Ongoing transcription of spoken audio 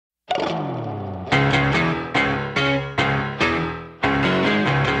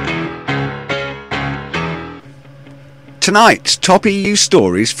Tonight's top EU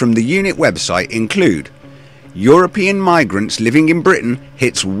stories from the EUnit website include: European migrants living in Britain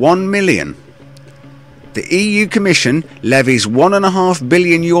hits 1 million. The EU Commission levies €1.5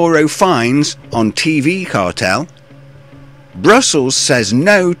 billion fines on TV cartel. Brussels says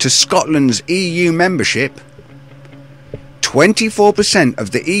no to Scotland's EU membership. 24%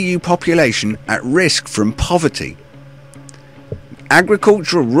 of the EU population at risk from poverty.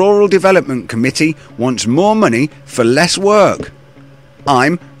 Agricultural Rural Development Committee wants more money for less work.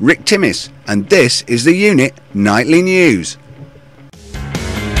 I'm Rick Timmis, and this is the EUnit Nightly News.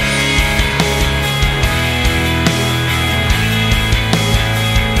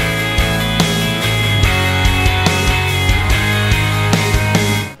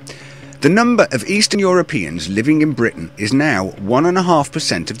 The number of Eastern Europeans living in Britain is now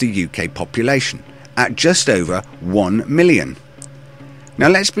 1.5% of the UK population, at just over 1 million. Now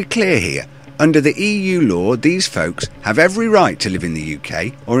let's be clear here, under the EU law these folks have every right to live in the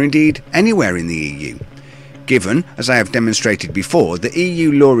UK, or indeed anywhere in the EU. Given, as I have demonstrated before, the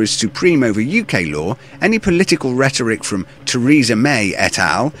EU law is supreme over UK law, any political rhetoric from Theresa May et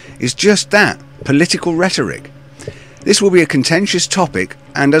al. Is just that, political rhetoric. This will be a contentious topic,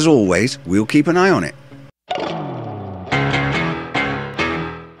 and as always, we'll keep an eye on it.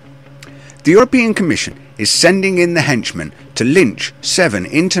 The European Commission is sending in the henchmen to lynch 7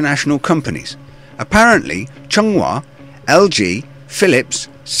 international companies. Apparently, Chunghwa, LG, Philips,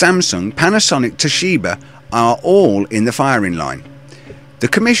 Samsung, Panasonic, Toshiba are all in the firing line. The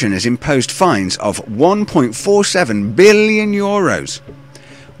Commission has imposed fines of €1.47 billion.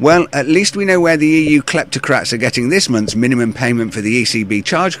 Well, at least we know where the EU kleptocrats are getting this month's minimum payment for the ECB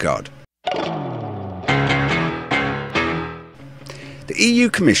charge card. The EU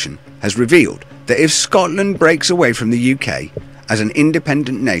Commission has revealed that if Scotland breaks away from the UK as an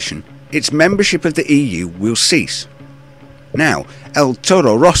independent nation, its membership of the EU will cease. Now, El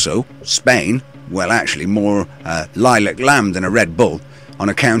Toro Rosso, Spain, well actually more lilac lamb than a Red Bull, on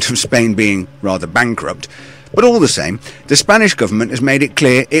account of Spain being rather bankrupt, but all the same, the Spanish government has made it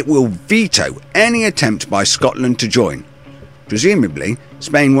clear it will veto any attempt by Scotland to join. Presumably,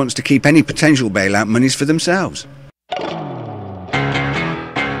 Spain wants to keep any potential bailout monies for themselves.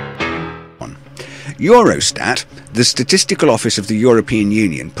 Eurostat, the statistical office of the European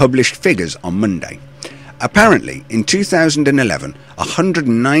Union, published figures on Monday. Apparently, in 2011,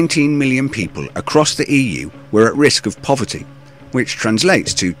 119 million people across the EU were at risk of poverty, which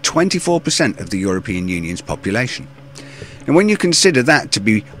translates to 24% of the European Union's population. And when you consider that to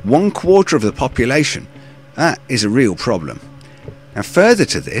be 1/4 of the population, that is a real problem. Now, further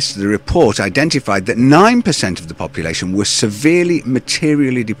to this, the report identified that 9% of the population were severely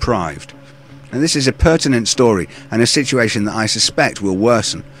materially deprived. Now, this is a pertinent story and a situation that I suspect will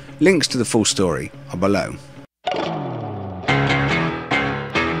worsen. Links to the full story are below.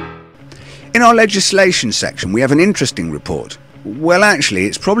 In our legislation section, we have an interesting report. Well, actually,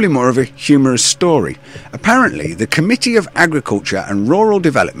 it's probably more of a humorous story. Apparently, the Committee of Agriculture and Rural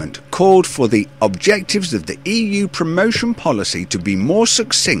Development called for the objectives of the EU promotion policy to be more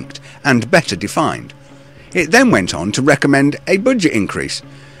succinct and better defined. It then went on to recommend a budget increase.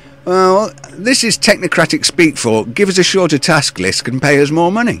 Well, this is technocratic speak for give us a shorter task list and pay us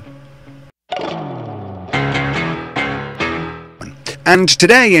more money. And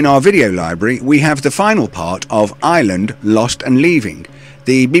today in our video library we have the final part of Ireland Lost and Leaving,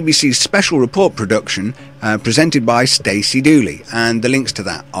 the BBC's special report production presented by Stacey Dooley, and the links to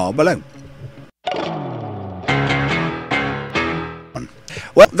that are below.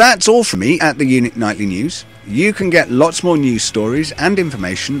 Well, that's all from me at the EUnit Nightly News. You can get lots more news stories and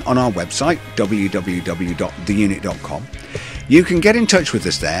information on our website www.theunit.com. You can get in touch with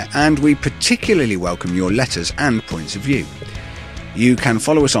us there, and we particularly welcome your letters and points of view. You can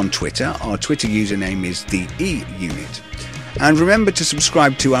follow us on Twitter. Our Twitter username is the EUnit. And remember to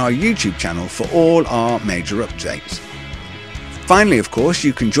subscribe to our YouTube channel for all our major updates. Finally, of course,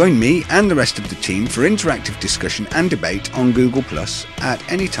 you can join me and the rest of the team for interactive discussion and debate on Google Plus at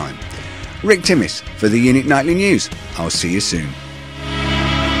any time. Rick Timmis for the EUnit Nightly News. I'll see you soon.